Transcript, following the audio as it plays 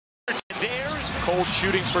cold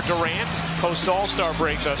shooting for Durant. Post All-Star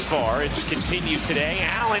break thus far. It's continued today.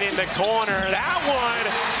 Allen in the corner. That one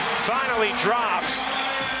finally drops.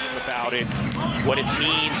 About it, what it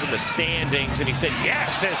means in the standings, and he said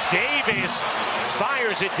yes as Davis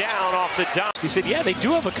fires it down off the dunk. He said, yeah, they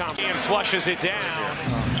do have a company, and flushes it down.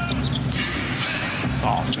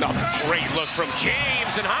 Oh, another great look from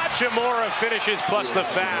James, and Hachimura finishes plus the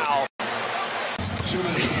foul.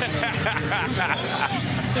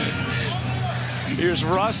 Here's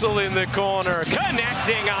Russell in the corner,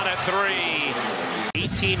 connecting on a three.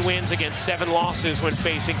 18 wins against 7 losses when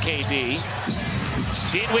facing KD.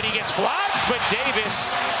 Dinwiddie gets blocked, but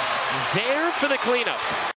Davis there for the cleanup.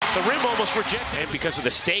 The rim almost rejected, and because of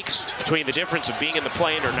the stakes between the difference of being in the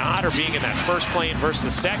play-in or not, or being in that first play-in versus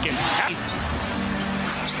the second.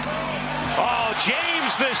 Oh,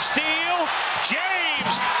 James the steal.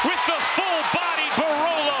 James with the full-bodied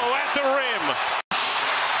Barolo at the rim.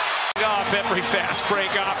 Off every fast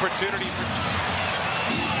break opportunity.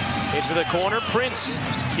 Into the corner, Prince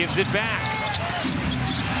gives it back.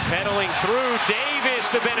 Pedaling through,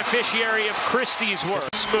 Davis, the beneficiary of Christie's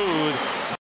work. Smooth.